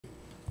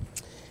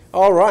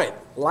All right.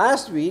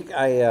 Last week,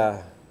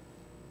 I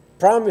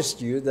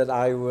promised you that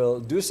I will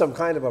do some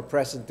kind of a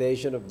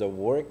presentation of the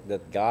work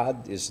that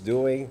God is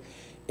doing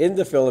in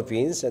the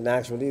Philippines. And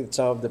actually,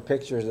 some of the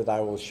pictures that I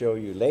will show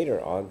you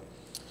later on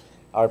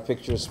are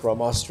pictures from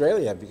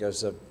Australia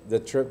because of the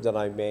trip that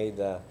I made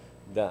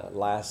not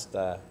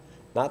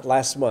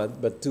last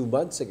month, but 2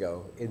 months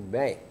ago in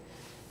May.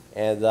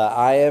 And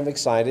I am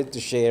excited to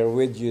share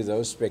with you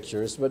those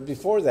pictures. But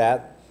before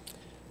that,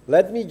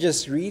 let me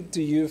just read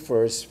to you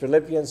first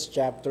Philippians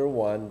chapter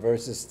 1,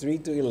 verses 3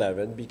 to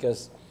 11,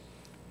 because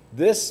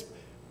this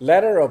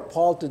letter of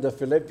Paul to the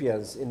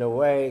Philippians, in a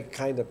way,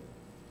 kind of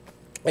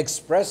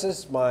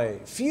expresses my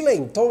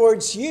feeling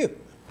towards you,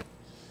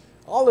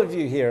 all of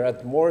you here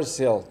at Morris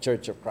Hill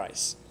Church of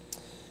Christ.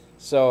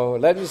 So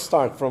let me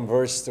start from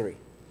verse 3.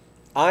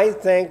 I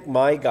thank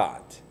my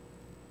God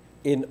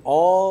in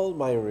all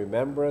my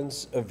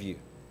remembrance of you,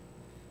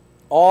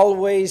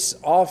 always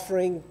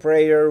offering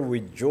prayer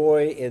with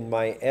joy in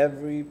my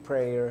every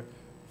prayer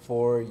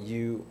for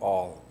you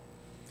all,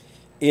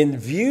 in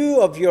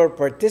view of your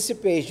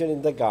participation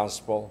in the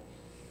gospel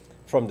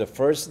from the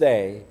first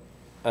day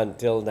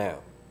until now.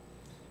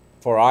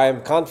 For I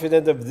am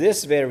confident of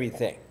this very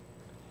thing,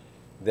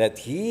 that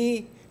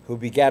he who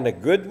began a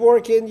good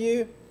work in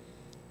you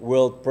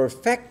will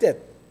perfect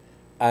it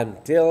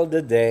until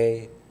the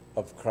day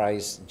of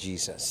Christ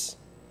Jesus.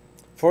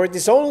 For it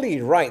is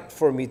only right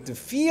for me to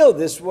feel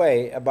this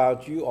way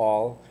about you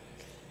all,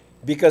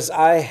 because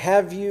I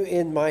have you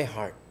in my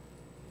heart,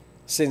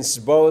 since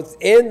both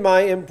in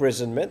my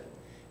imprisonment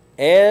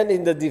and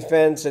in the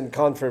defense and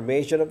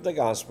confirmation of the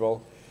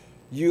gospel,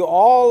 you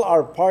all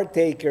are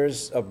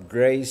partakers of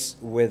grace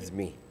with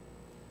me.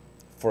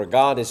 For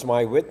God is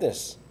my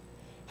witness,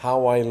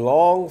 how I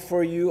long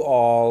for you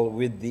all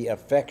with the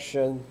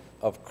affection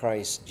of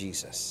Christ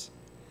Jesus.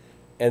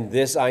 And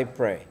this I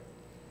pray,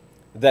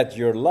 that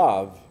your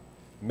love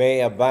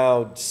may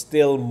abound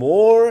still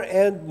more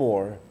and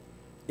more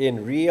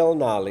in real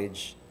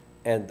knowledge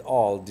and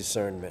all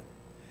discernment,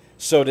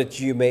 so that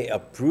you may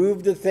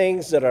approve the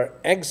things that are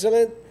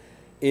excellent,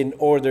 in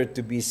order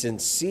to be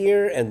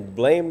sincere and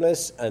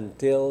blameless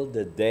until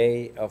the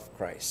day of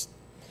Christ,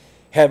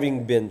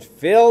 having been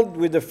filled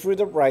with the fruit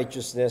of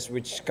righteousness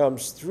which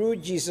comes through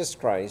Jesus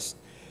Christ,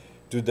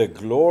 to the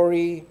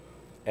glory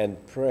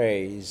and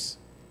praise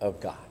of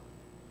God.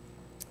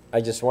 I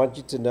just want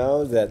you to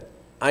know that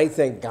I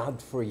thank God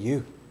for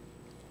you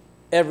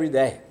every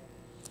day.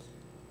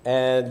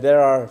 And there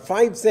are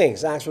 5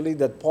 things, actually,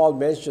 that Paul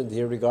mentioned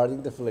here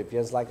regarding the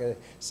Philippians, like I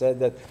said,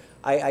 that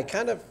I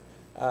kind of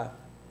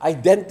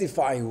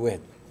identify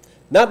with.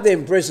 Not the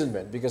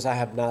imprisonment, because I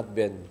have not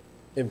been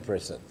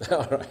imprisoned,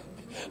 all right,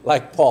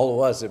 like Paul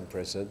was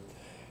imprisoned.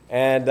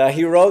 And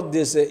he wrote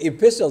this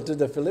epistle to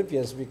the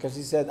Philippians because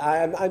he said,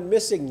 I'm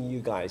missing you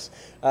guys.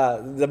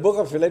 The book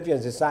of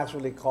Philippians is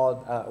actually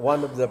called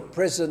one of the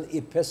prison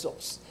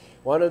epistles,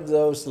 one of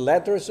those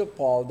letters of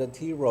Paul that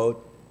he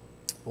wrote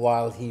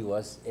while he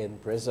was in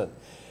prison.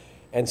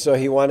 And so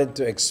he wanted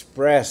to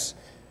express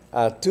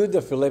to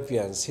the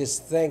Philippians his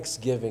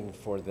thanksgiving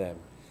for them.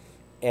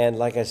 And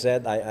like I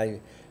said,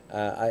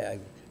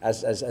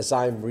 as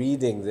I'm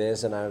reading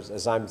this and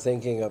as I'm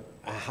thinking of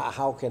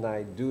how can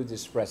I do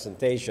this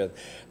presentation,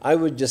 I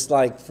would just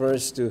like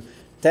first to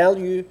tell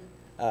you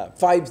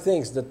 5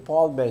 things that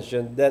Paul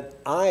mentioned that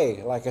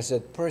I, like I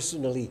said,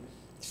 personally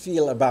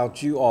feel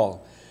about you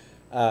all,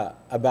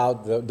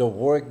 about the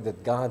work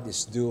that God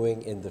is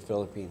doing in the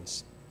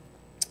Philippines.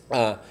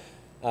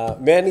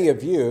 Many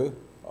of you,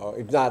 or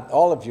if not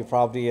all of you,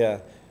 probably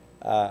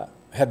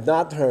have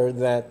not heard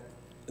that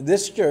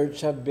this church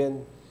have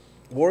been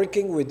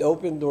working with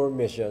Open Door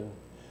Mission,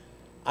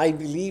 I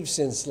believe,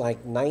 since like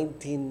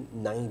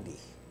 1990.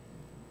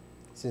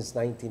 Since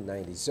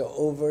 1990, so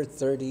over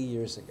 30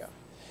 years ago.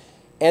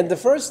 And the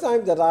first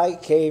time that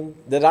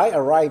I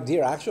arrived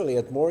here, actually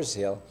at Morris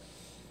Hill,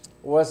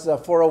 was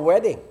for a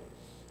wedding.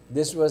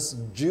 This was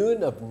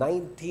June of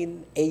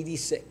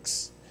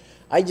 1986.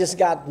 I just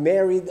got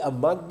married a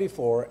month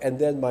before, and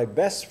then my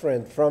best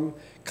friend from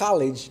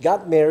college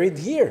got married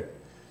here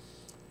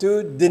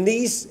to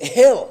Denise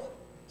Hill.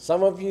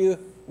 Some of you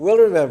will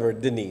remember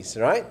Denise,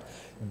 right?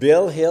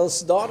 Bill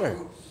Hill's daughter.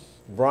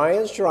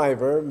 Brian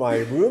Shriver, my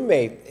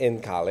roommate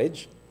in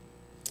college,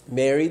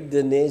 married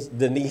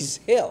Denise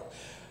Hill.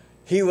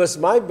 He was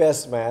my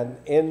best man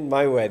in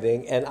my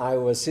wedding, and I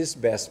was his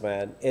best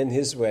man in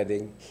his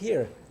wedding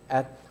here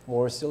at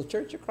Morris Hill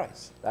Church of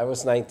Christ. That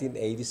was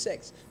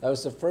 1986. That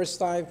was the first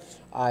time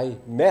I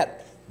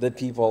met the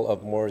people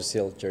of Morris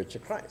Hill Church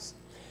of Christ.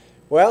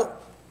 Well,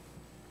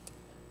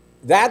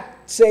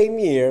 that same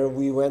year,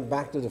 we went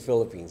back to the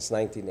Philippines,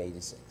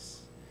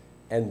 1986.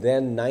 And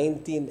then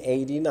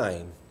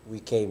 1989, we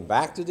came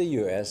back to the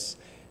U.S.,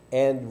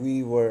 and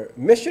we were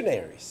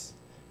missionaries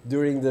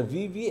during the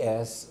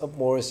VBS of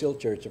Morris Hill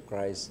Church of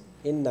Christ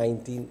in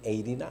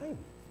 1989.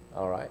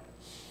 All right?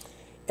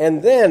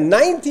 And then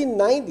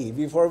 1990,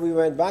 before we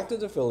went back to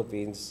the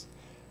Philippines,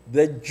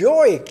 the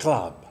Joy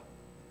Club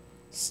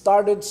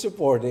started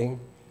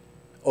supporting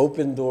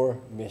Open Door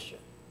Mission.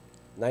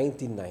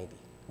 1990.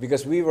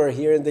 Because we were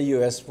here in the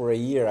U.S. for a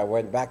year. I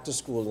went back to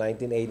school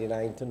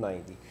 1989 to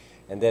 90.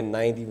 And then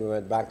 90, we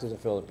went back to the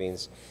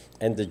Philippines.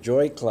 And the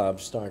Joy Club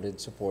started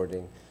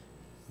supporting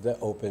the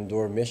Open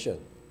Door Mission.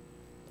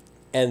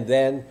 And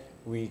then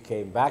we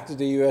came back to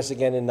the U.S.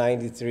 again in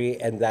 93,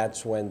 and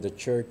that's when the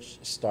church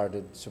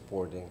started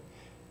supporting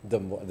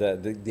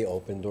the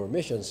Open Door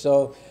Mission.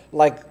 So,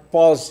 like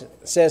Paul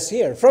says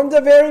here, from the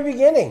very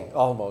beginning,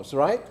 almost,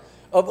 right,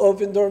 of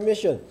Open Door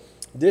Mission,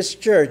 this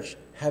church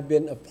have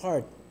been a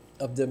part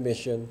of the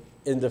mission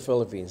in the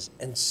Philippines.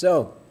 And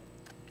so,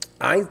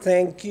 I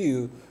thank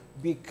you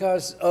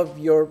because of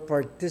your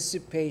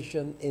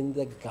participation in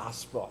the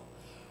gospel.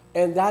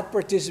 And that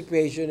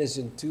participation is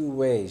in two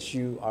ways.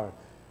 You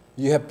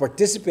have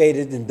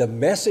participated in the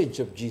message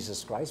of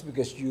Jesus Christ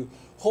because you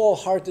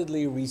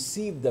wholeheartedly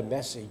received the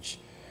message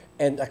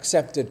and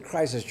accepted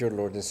Christ as your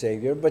Lord and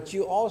Savior. But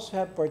you also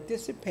have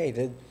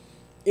participated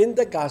in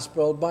the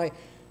gospel by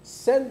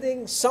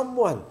sending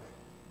someone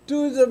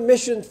to the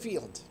mission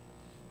field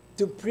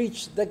to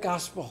preach the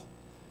gospel.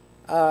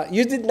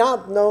 You did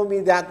not know me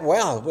that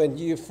well when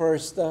you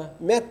first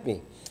met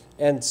me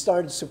and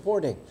started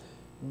supporting.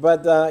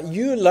 But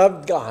you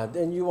loved God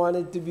and you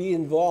wanted to be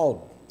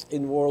involved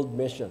in world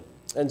mission.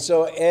 And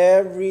so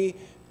every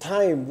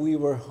time we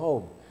were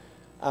home,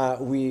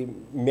 we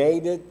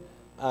made it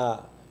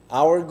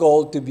our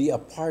goal to be a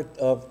part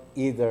of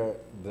either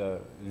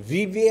the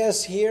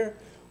VBS here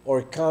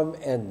or come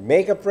and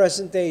make a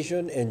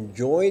presentation and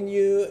join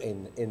you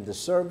in the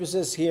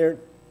services here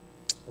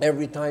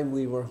every time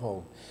we were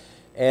home.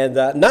 And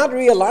not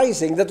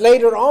realizing that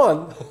later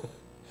on,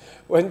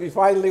 when we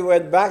finally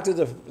went back to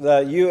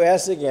the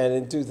U.S. again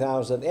in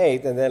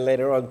 2008, and then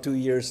later on, 2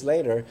 years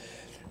later,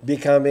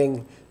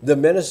 becoming the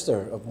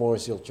minister of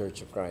Morris Hill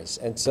Church of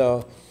Christ. And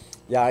so,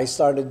 yeah, I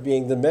started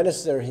being the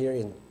minister here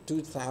in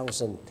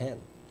 2010.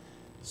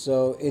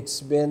 So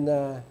it's been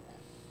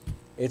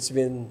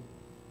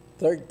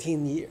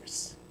 13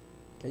 years.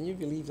 Can you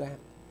believe that?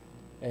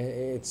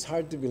 It's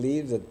hard to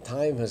believe that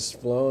time has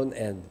flown,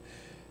 and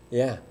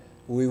yeah,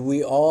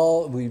 we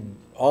all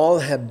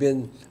have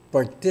been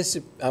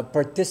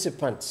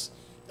participants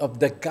of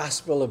the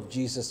gospel of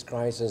Jesus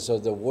Christ, and so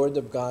the word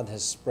of God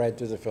has spread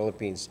to the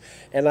Philippines.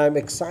 And I'm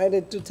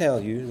excited to tell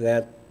you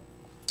that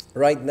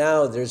right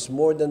now there's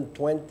more than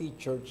 20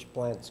 church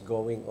plants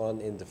going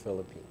on in the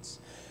Philippines.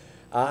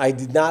 I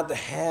did not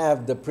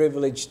have the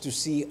privilege to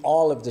see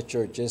all of the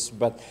churches,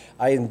 but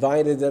I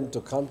invited them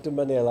to come to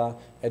Manila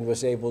and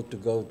was able to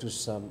go to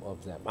some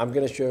of them. I'm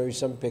going to show you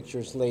some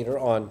pictures later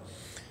on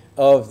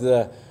of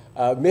the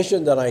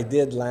mission that I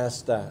did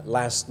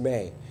last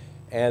May,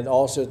 and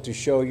also to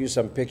show you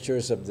some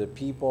pictures of the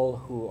people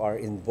who are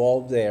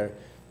involved there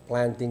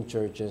planting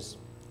churches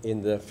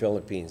in the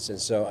Philippines. And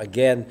so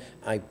again,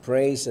 I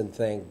praise and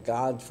thank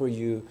God for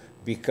you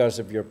because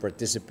of your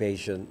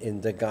participation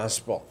in the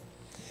gospel.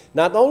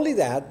 Not only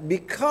that,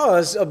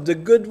 because of the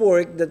good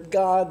work that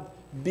God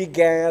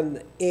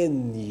began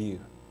in you.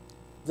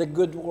 The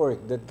good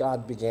work that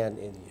God began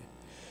in you.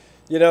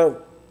 You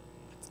know,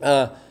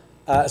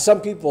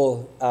 some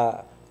people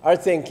are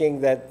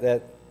thinking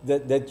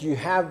that you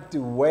have to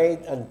wait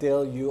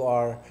until you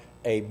are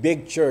a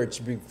big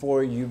church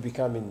before you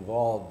become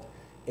involved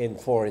in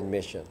foreign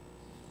mission.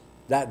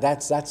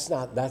 That's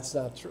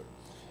not true.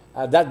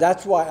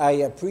 That's why I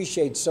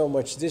appreciate so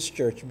much this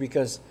church,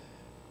 because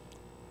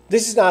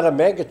this is not a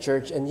mega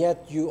church, and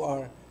yet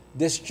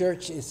this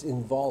church is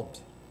involved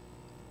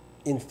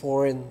in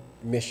foreign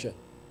mission.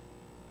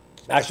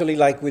 Actually,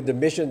 like with the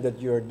mission that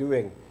you are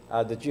doing,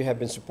 that you have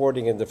been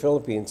supporting in the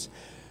Philippines,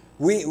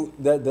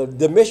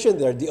 the mission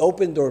there, the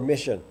Open Door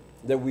Mission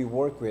that we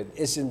work with,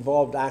 is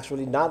involved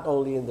actually not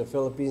only in the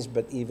Philippines,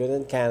 but even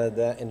in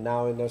Canada and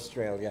now in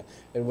Australia,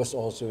 and was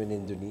also in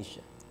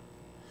Indonesia.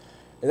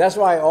 And that's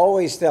why I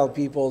always tell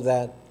people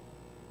that,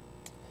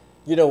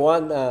 you know,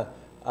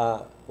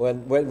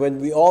 when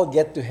we all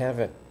get to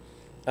heaven,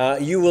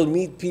 you will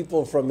meet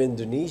people from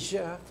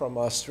Indonesia, from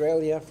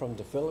Australia, from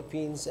the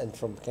Philippines, and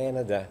from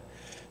Canada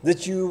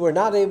that you were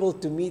not able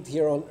to meet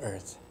here on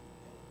earth.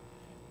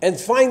 And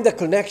find the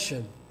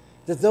connection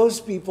that those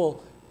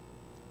people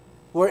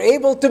were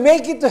able to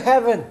make it to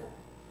heaven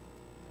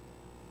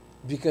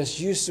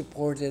because you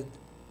supported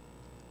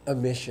a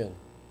mission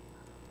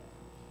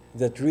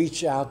that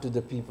reached out to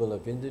the people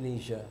of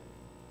Indonesia,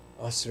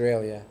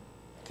 Australia,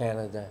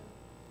 Canada,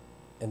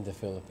 and the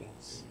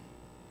Philippines.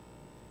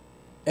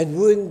 And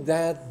wouldn't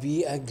that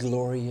be a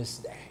glorious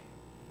day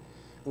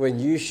when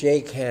you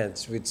shake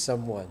hands with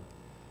someone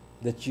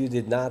that you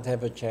did not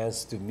have a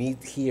chance to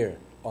meet here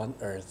on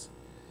earth,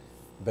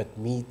 but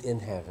meet in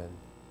heaven,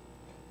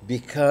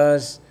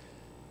 because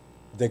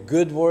the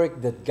good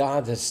work that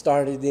God has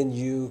started in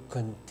you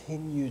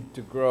continued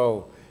to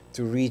grow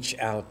to reach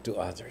out to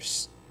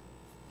others.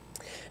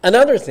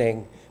 Another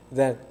thing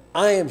that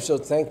I am so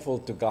thankful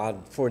to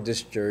God for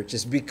this church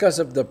is because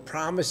of the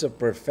promise of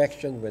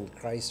perfection when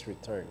Christ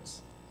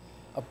returns.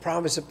 A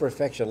promise of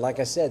perfection, like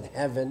I said,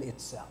 heaven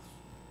itself.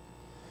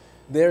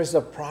 There's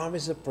a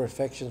promise of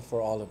perfection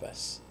for all of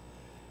us,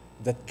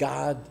 that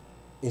God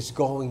is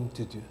going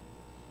to do.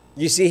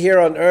 You see, here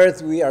on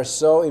earth, we are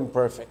so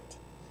imperfect.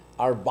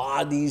 Our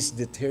bodies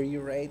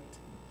deteriorate.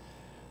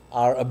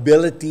 Our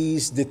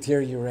abilities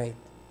deteriorate.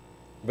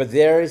 But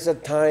there is a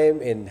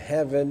time in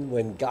heaven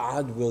when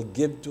God will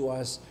give to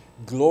us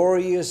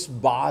glorious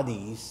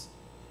bodies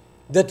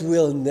that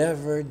will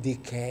never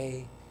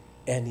decay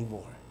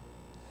anymore.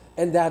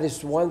 And that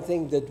is one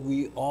thing that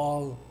we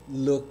all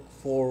look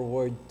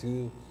forward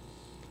to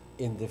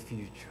in the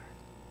future.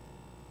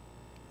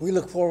 We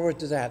look forward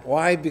to that.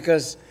 Why?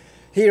 Because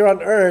here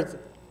on earth,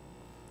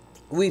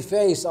 we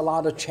face a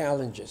lot of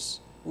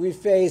challenges. We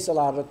face a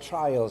lot of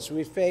trials.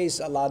 We face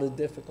a lot of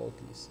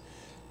difficulties.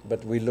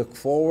 But we look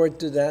forward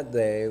to that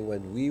day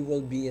when we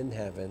will be in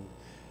heaven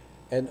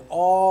and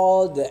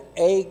all the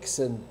aches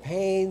and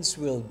pains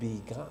will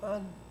be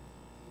gone.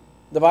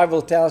 The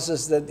Bible tells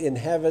us that in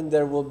heaven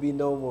there will be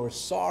no more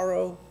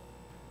sorrow,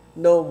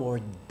 no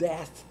more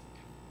death,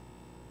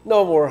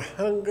 no more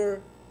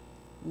hunger,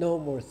 no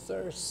more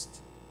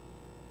thirst.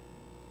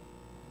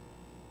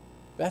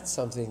 That's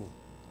something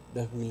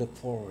that we look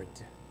forward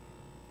to.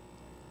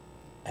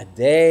 A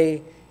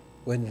day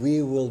when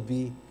we will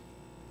be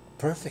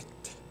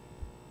perfect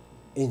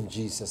in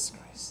Jesus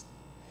Christ.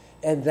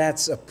 And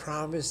that's a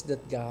promise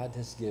that God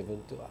has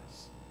given to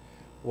us.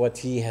 What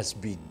He has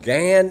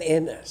began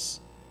in us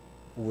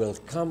will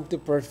come to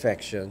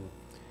perfection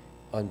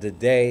on the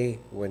day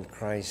when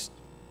Christ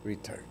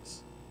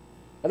returns.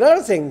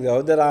 Another thing,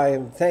 though, that I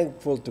am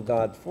thankful to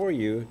God for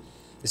you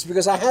is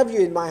because I have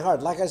you in my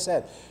heart. Like I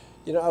said,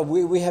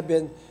 we have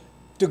been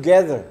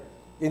together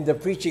in the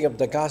preaching of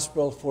the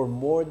gospel for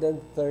more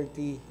than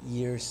 30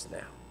 years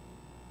now.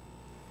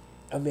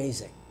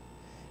 Amazing.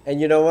 And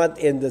you know what?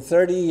 In the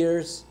 30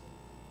 years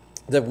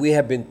that we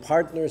have been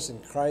partners in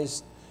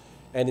Christ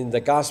and in the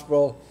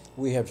gospel,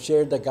 we have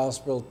shared the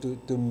gospel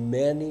to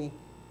many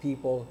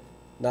people,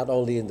 not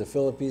only in the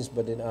Philippines,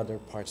 but in other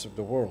parts of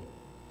the world.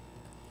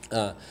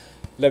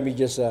 Let me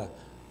just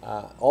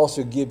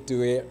also give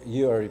to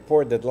you a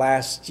report that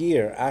last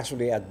year,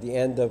 actually at the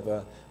end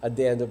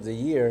of the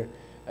year,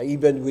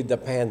 even with the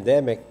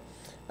pandemic,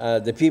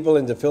 the people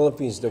in the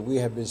Philippines that we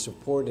have been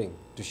supporting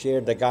to share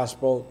the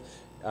gospel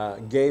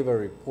gave a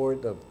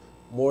report of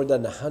more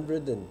than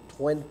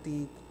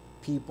 120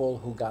 people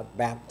who got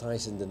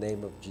baptized in the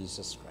name of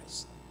Jesus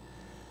Christ.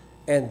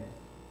 And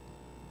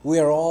we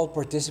are all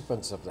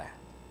participants of that.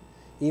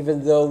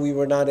 Even though we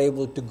were not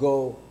able to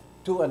go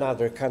to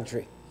another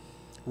country,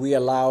 we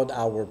allowed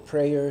our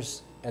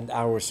prayers and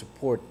our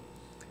support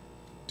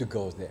to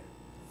go there.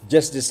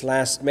 Just this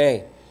last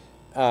May,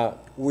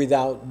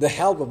 without the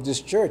help of this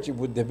church, it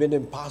would have been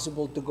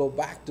impossible to go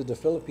back to the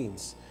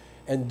Philippines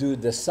and do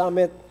the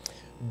summit,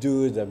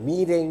 do the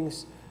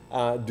meetings,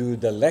 do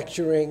the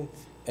lecturing,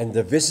 and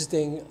the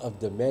visiting of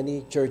the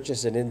many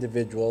churches and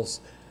individuals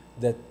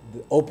that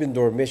the Open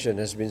Door Mission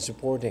has been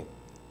supporting.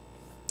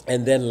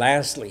 And then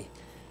lastly,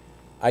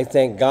 I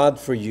thank God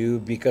for you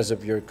because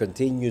of your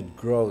continued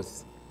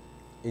growth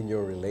in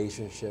your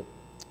relationship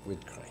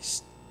with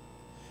Christ.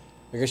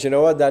 Because you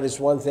know what? That is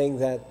one thing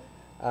that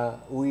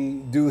we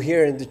do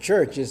here in the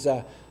church is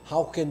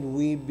how can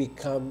we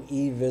become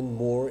even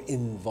more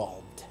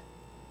involved?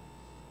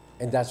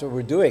 And that's what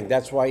we're doing.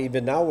 That's why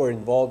even now we're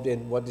involved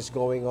in what is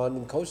going on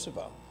in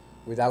Kosovo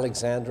with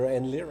Alexandra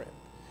and Liren.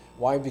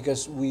 Why?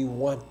 Because we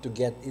want to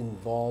get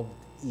involved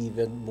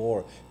even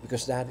more.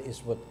 Because that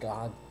is what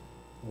God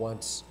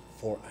wants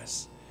for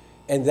us.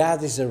 And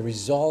that is a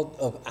result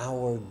of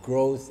our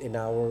growth in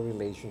our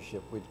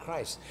relationship with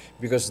Christ.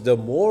 Because the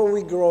more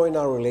we grow in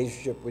our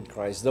relationship with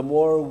Christ, the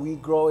more we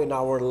grow in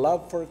our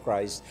love for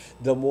Christ,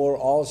 the more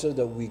also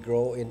that we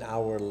grow in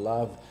our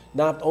love,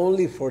 not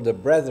only for the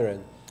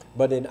brethren,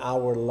 but in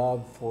our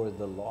love for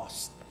the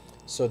lost,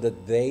 so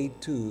that they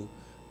too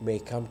may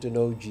come to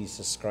know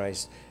Jesus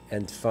Christ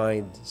and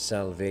find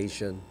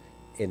salvation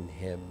in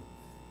Him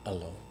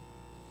alone.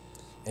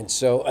 And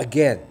so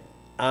again,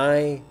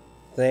 I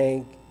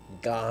thank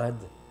God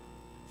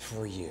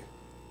for you.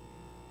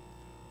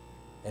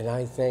 And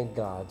I thank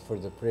God for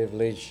the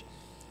privilege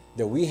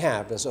that we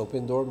have as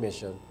Open Door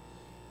Mission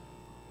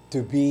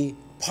to be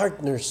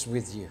partners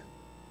with you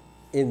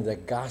in the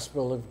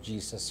gospel of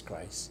Jesus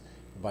Christ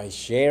by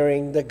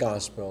sharing the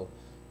gospel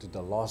to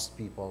the lost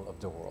people of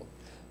the world.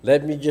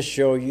 Let me just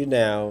show you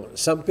now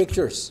some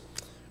pictures.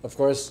 Of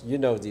course, you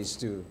know these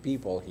two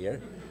people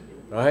here,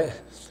 right?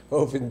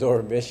 Open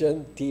Door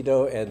Mission,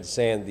 Tito and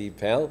Sandy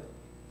Pel.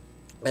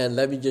 And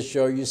let me just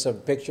show you some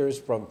pictures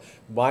from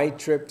my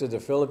trip to the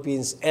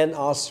Philippines and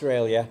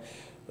Australia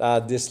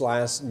this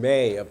last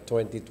May of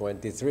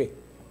 2023.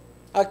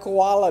 A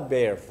koala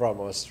bear from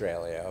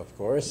Australia, of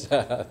course.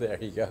 There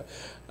you go.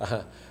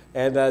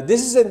 And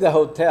this is in the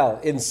hotel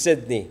in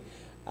Sydney.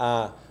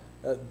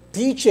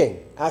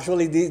 Teaching,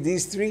 actually,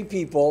 these three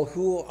people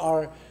who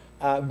are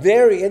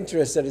very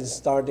interested in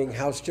starting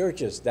house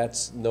churches.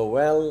 That's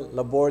Noel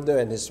Labordo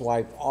and his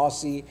wife,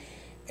 Aussie,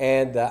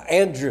 and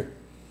Andrew.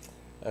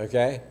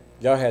 Okay,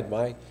 go ahead,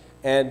 Mike.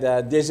 And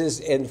this is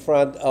in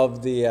front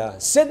of the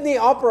Sydney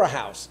Opera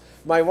House.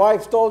 My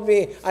wife told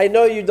me, I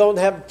know you don't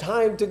have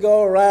time to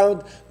go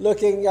around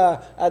looking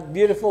at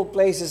beautiful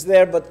places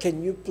there, but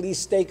can you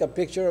please take a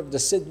picture of the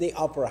Sydney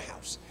Opera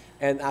House?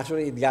 And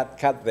actually, it got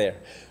cut there.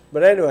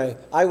 But anyway,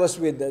 I was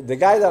with the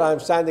guy that I'm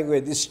standing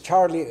with is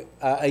Charlie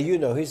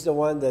Ayuno. He's the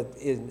one that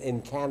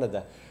in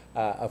Canada,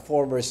 a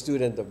former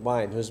student of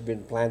mine who's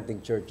been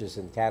planting churches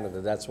in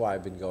Canada. That's why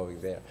I've been going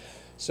there.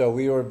 So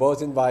we were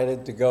both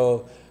invited to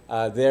go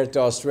there to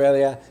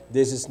Australia.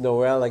 This is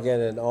Noel again,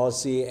 and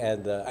Aussie,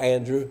 and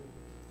Andrew.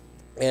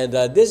 And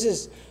this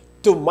is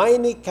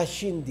Tumaini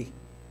Kashindi.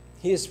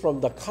 He is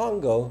from the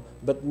Congo,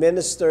 but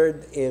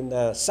ministered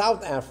in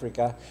South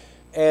Africa,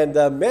 and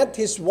met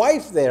his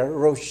wife there,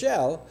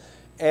 Rochelle,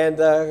 and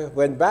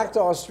went back to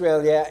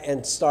Australia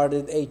and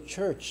started a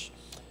church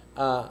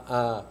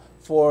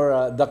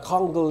for the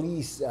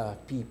Congolese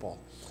people.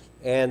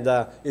 And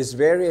is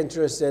very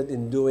interested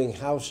in doing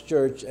house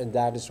church, and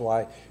that is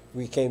why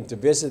we came to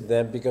visit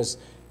them, because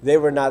they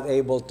were not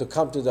able to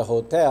come to the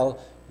hotel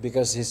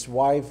because his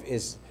wife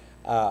is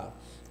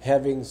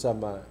having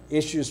some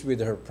issues with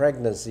her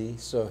pregnancy,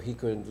 so he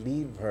couldn't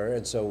leave her,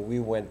 and so we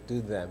went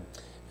to them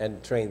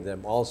and trained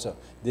them also.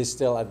 They're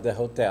still at the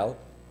hotel.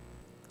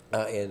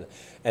 And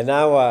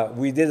now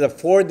we did a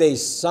 4-day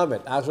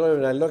summit. Actually,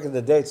 when I look at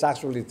the date, it's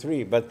actually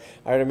 3, but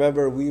I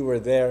remember we were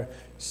there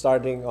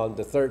starting on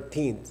the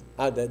 13th,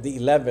 the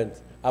 11th,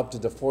 up to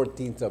the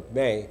 14th of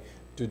May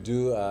to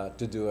do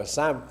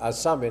a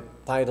summit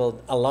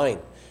titled Align.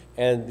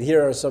 And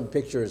here are some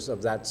pictures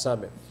of that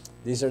summit.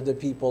 These are the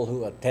people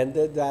who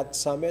attended that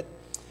summit.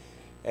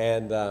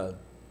 And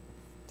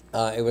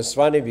it was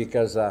funny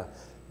because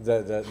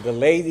the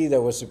lady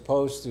that was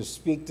supposed to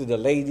speak to the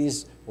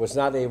ladies was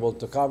not able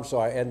to come, so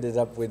I ended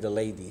up with the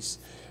ladies.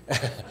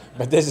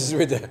 But this is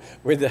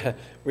with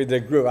the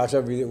group,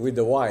 actually with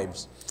the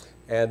wives.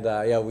 And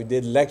yeah, we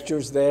did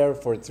lectures there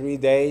for 3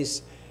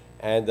 days,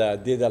 and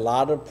did a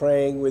lot of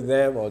praying with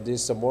them. Or did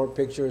some more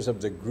pictures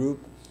of the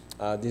group.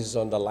 This is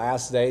on the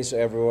last day, so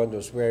everyone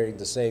was wearing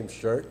the same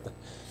shirt.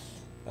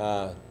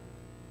 Go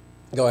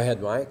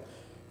ahead, Mike.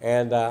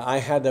 And I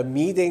had a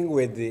meeting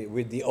with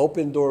the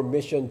Open Door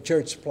Mission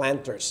church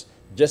planters,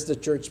 just the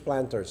church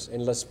planters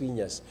in Las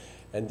Piñas,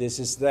 and this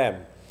is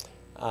them.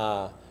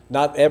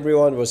 Not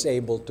everyone was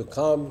able to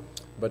come,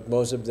 but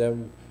most of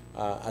them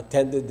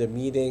attended the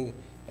meeting,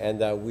 and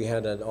we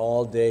had an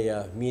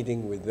all-day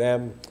meeting with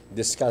them,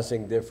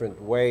 discussing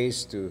different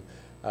ways to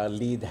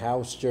lead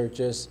house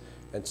churches.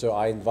 And so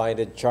I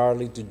invited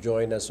Charlie to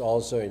join us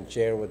also and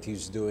share what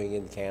he's doing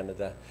in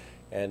Canada.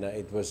 And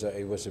it was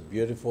a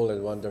beautiful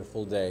and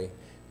wonderful day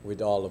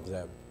with all of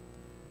them.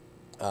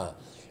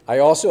 I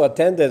also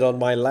attended on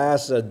my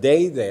last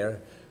day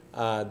there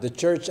the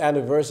church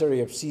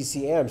anniversary of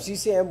CCM.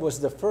 CCM was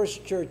the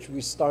first church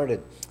we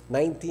started,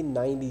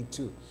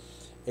 1992,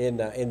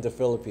 in the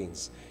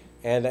Philippines,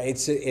 and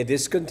it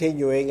is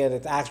continuing, and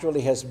it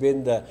actually has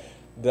been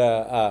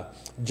the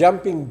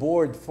jumping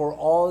board for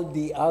all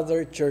the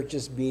other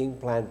churches being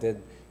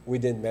planted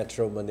within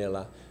Metro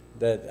Manila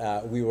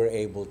that we were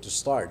able to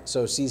start.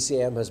 So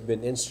CCM has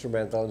been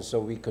instrumental, and so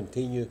we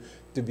continue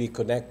to be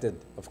connected,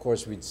 of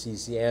course, with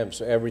CCM.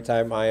 So every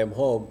time I am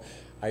home,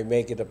 I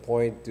make it a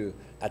point to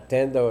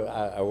attend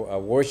a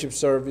worship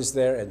service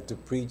there and to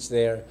preach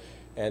there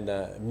and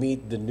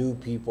meet the new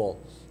people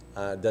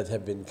that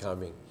have been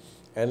coming.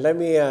 And let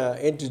me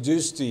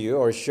introduce to you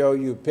or show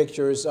you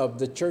pictures of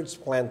the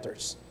church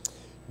planters.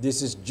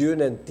 This is June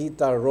and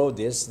Tita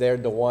Rodis. They're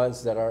the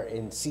ones that are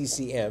in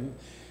CCM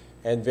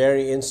and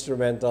very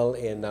instrumental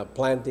in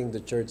planting the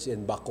church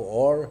in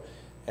Bacoor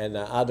and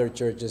other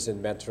churches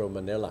in Metro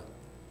Manila.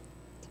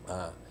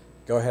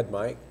 Go ahead,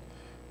 Mike.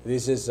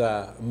 This is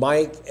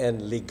Mike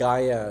and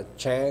Ligaya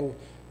Chang.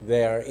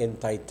 They are in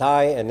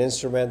Taytay and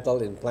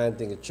instrumental in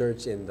planting a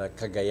church in the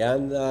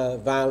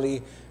Cagayan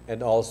Valley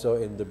and also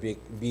in the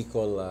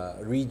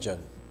Bicol region.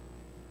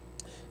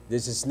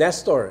 This is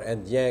Nestor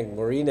and Yang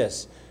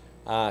Morines.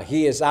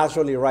 He is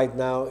actually right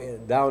now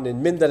down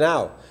in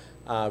Mindanao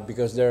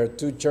because there are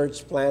 2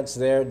 church plants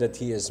there that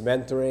he is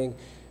mentoring,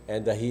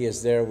 and he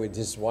is there with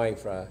his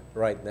wife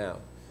right now.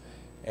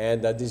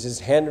 And this is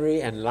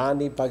Henry and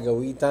Lani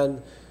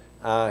Pagawitan.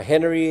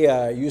 Henry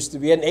used to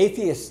be an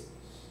atheist,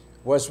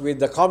 was with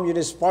the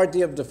Communist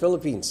Party of the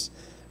Philippines,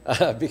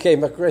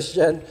 became a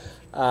Christian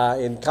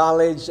in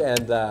college,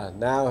 and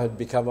now had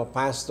become a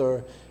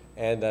pastor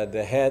and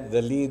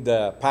the lead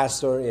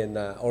pastor in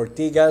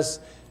Ortigas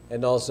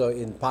and also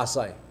in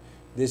Pasay.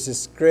 This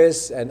is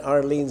Chris and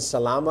Arlene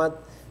Salamat.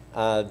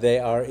 They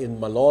are in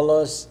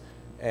Malolos,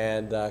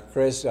 and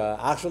Chris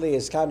actually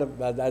is kind of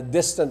a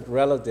distant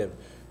relative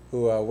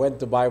who went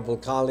to Bible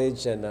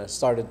college and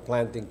started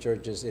planting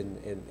churches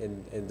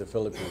in the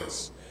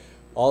Philippines.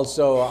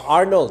 Also,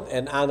 Arnold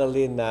and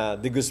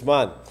Annalyn de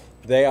Guzman,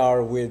 they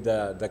are with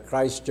the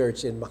Christ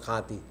Church in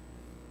Makati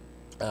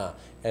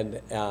and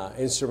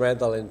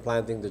instrumental in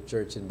planting the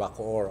church in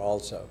Bacoor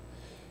also.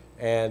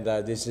 And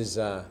this is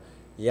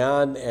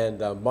Jan and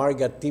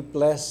Marga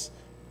Tiples.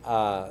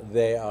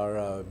 They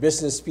are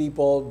business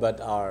people but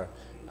are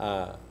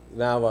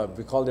now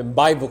we call them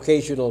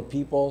bivocational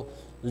people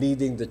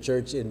leading the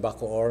church in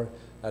Bacoor.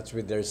 That's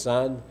with their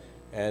son.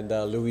 And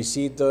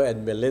Luisito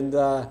and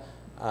Melinda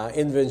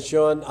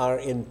Invention are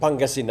in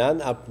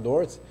Pangasinan up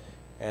north,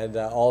 and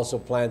also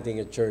planting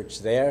a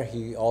church there.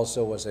 He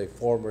also was a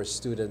former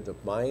student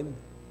of mine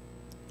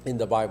in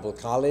the Bible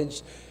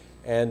College.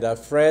 And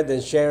Fred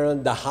and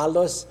Sharon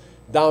Dahalos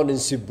down in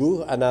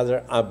Cebu,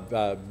 another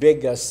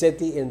big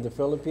city in the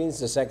Philippines,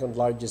 the second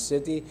largest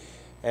city,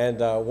 and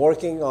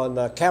working on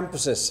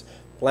campuses,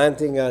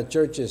 planting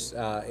churches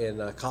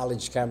in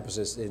college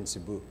campuses in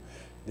Cebu.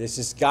 This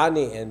is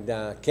Gani and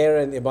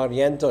Karen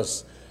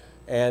Ibarrientos,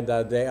 and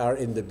they are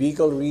in the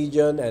Bicol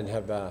region and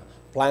have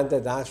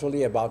planted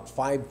actually about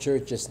 5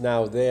 churches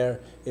now there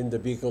in the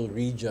Bicol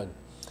region.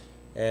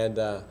 And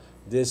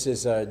this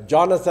is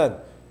Jonathan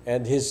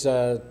and his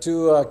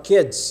 2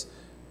 kids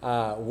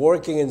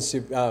working in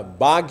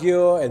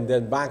Baguio and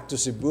then back to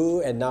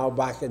Cebu and now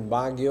back in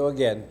Baguio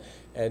again.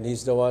 And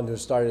he's the one who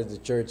started the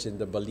church in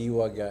the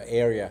Baliwag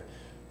area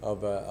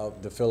of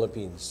the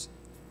Philippines.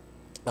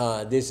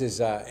 This is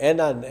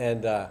Enan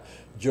and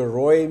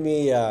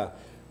Joroimi,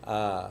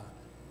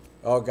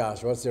 oh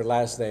gosh, what's their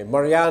last name?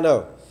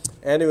 Mariano.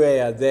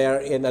 Anyway, they're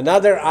in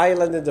another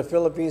island in the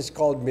Philippines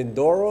called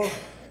Mindoro,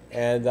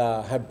 and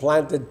have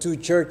planted 2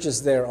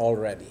 churches there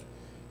already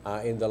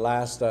in the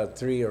last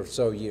 3 or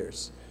so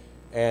years.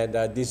 And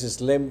this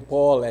is Lim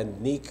Paul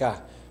and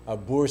Nika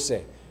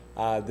Burse.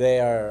 They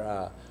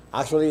are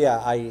actually,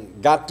 I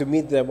got to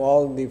meet them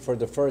only for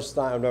the first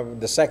time,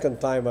 the second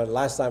time,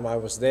 last time I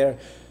was there.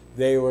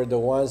 They were the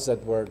ones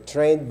that were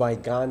trained by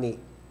Gani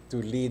to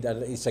lead,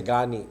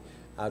 Isagani,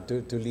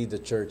 to lead the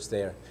church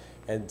there.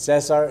 And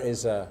Cesar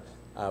is a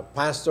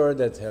pastor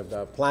that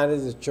have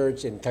planted the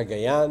church in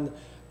Cagayan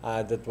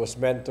that was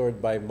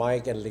mentored by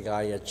Mike and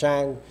Ligaya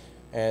Chang.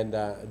 And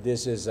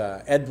this is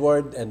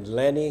Edward and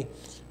Lenny,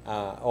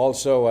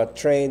 also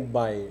trained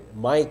by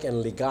Mike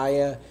and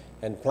Ligaya,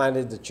 and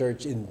planted the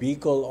church in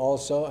Bicol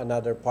also,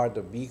 another part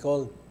of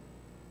Bicol.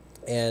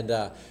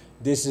 And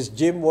this is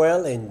Jim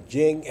Well and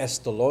Jing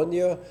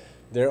Estolonio.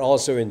 They're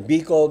also in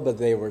Bicol, but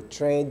they were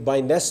trained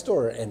by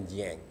Nestor and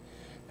Yang.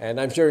 And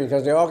I'm sure you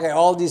can say, okay,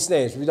 all these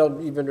names, we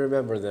don't even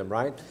remember them,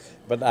 right?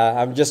 But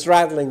I'm just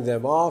rattling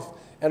them off.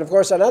 And of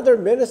course, another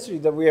ministry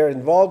that we are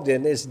involved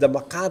in is the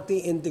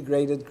Makati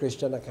Integrated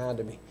Christian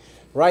Academy.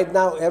 Right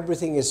now,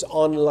 everything is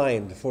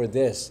online for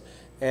this.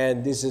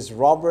 And this is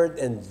Robert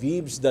and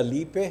Vibes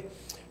Dalipe.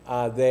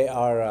 They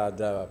are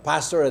the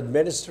pastor,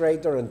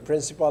 administrator, and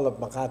principal of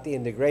Makati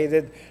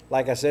Integrated,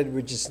 like I said,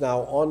 which is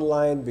now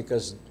online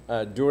because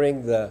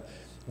during the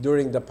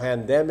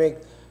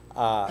pandemic,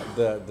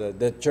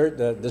 the church,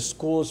 the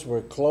schools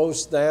were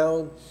closed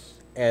down,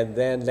 and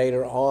then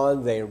later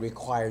on they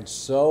required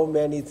so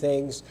many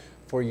things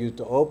for you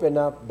to open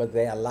up, but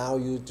they allow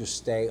you to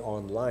stay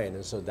online,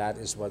 and so that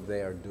is what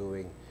they are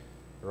doing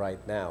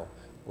right now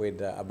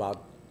with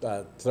about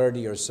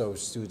 30 or so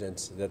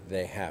students that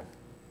they have.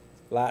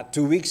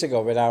 2 weeks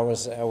ago, when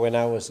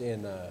I was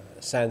in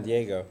San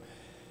Diego,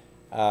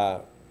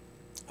 the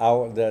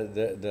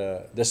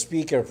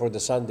speaker for the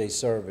Sunday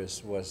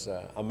service was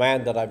a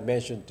man that I've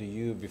mentioned to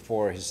you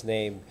before. His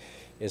name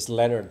is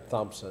Leonard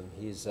Thompson.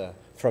 He's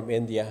from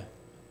India,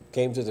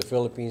 came to the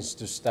Philippines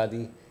to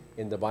study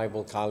in the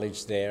Bible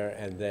college there,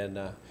 and then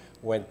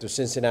went to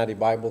Cincinnati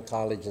Bible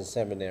College and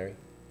Seminary.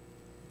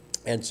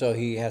 And so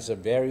he has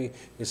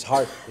his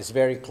heart is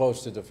very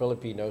close to the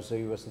Filipinos, so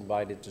he was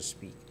invited to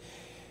speak.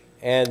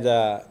 And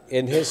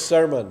in his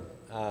sermon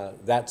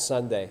that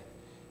Sunday,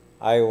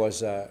 I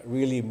was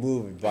really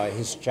moved by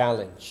his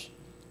challenge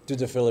to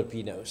the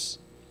Filipinos,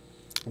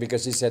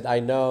 because he said, I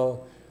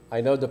know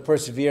the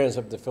perseverance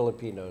of the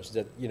Filipinos,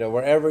 that,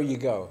 wherever you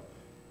go,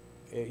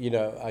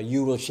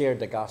 you will share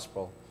the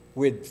gospel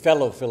with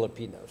fellow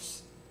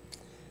Filipinos.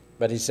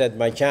 But he said,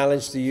 my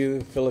challenge to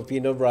you,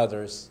 Filipino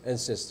brothers and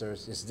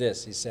sisters, is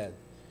this. He said,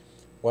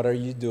 what are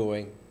you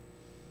doing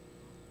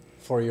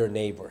for your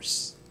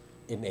neighbors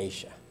in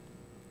Asia?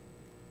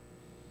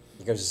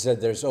 Because he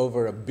said there's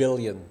over 1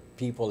 billion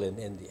people in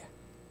India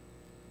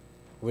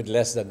with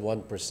less than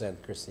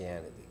 1%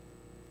 Christianity.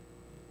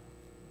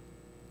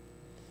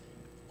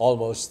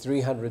 Almost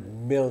 300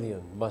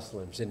 million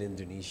Muslims in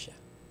Indonesia.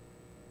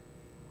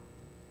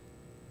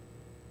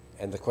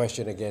 And the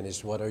question again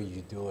is, what are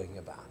you doing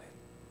about it?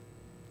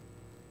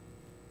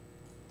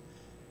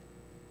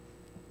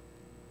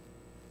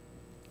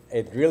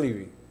 It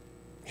really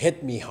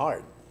hit me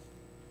hard,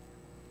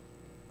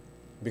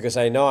 because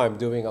I know I'm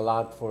doing a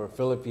lot for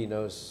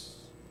Filipinos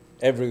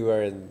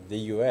everywhere in the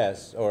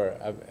U.S., or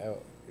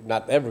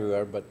not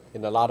everywhere, but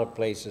in a lot of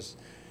places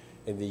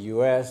in the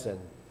U.S. and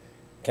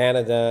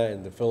Canada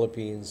and the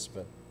Philippines.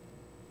 But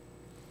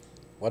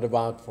what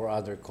about for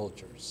other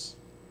cultures?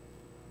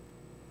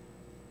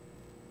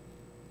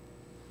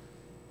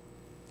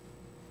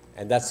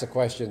 And that's the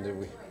question that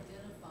we...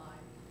 identify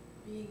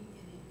being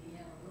in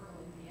Indiana, rural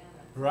Indiana.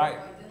 Right.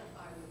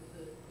 Identify with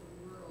the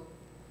world,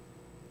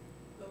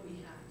 but we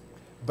have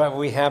to. But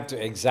we have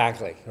to,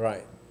 exactly,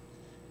 right.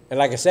 And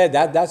like I said,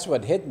 that's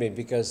what hit me,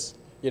 because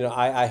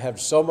I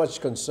have so much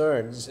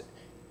concerns,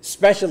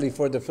 especially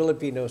for the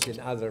Filipinos in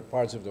other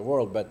parts of the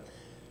world, but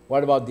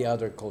what about the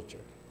other culture?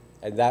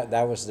 And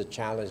that was the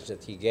challenge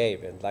that he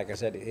gave. And like I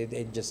said,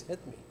 it just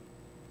hit me.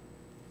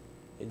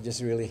 It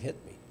just really hit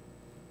me.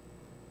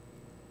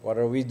 What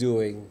are we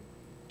doing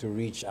to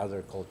reach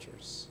other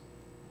cultures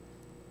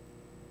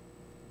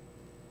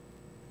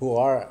who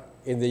are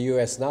in the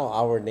U.S. now,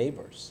 our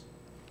neighbors?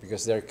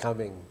 Because they're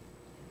coming.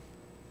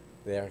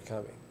 They are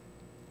coming.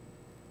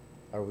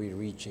 Are we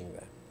reaching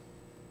them?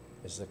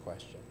 Is the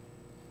question.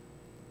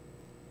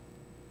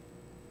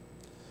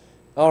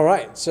 All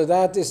right, so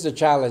that is the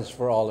challenge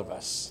for all of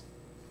us.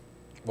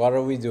 What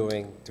are we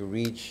doing to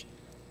reach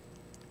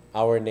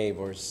our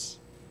neighbors,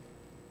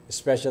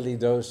 especially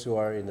those who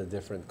are in a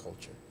different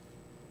culture?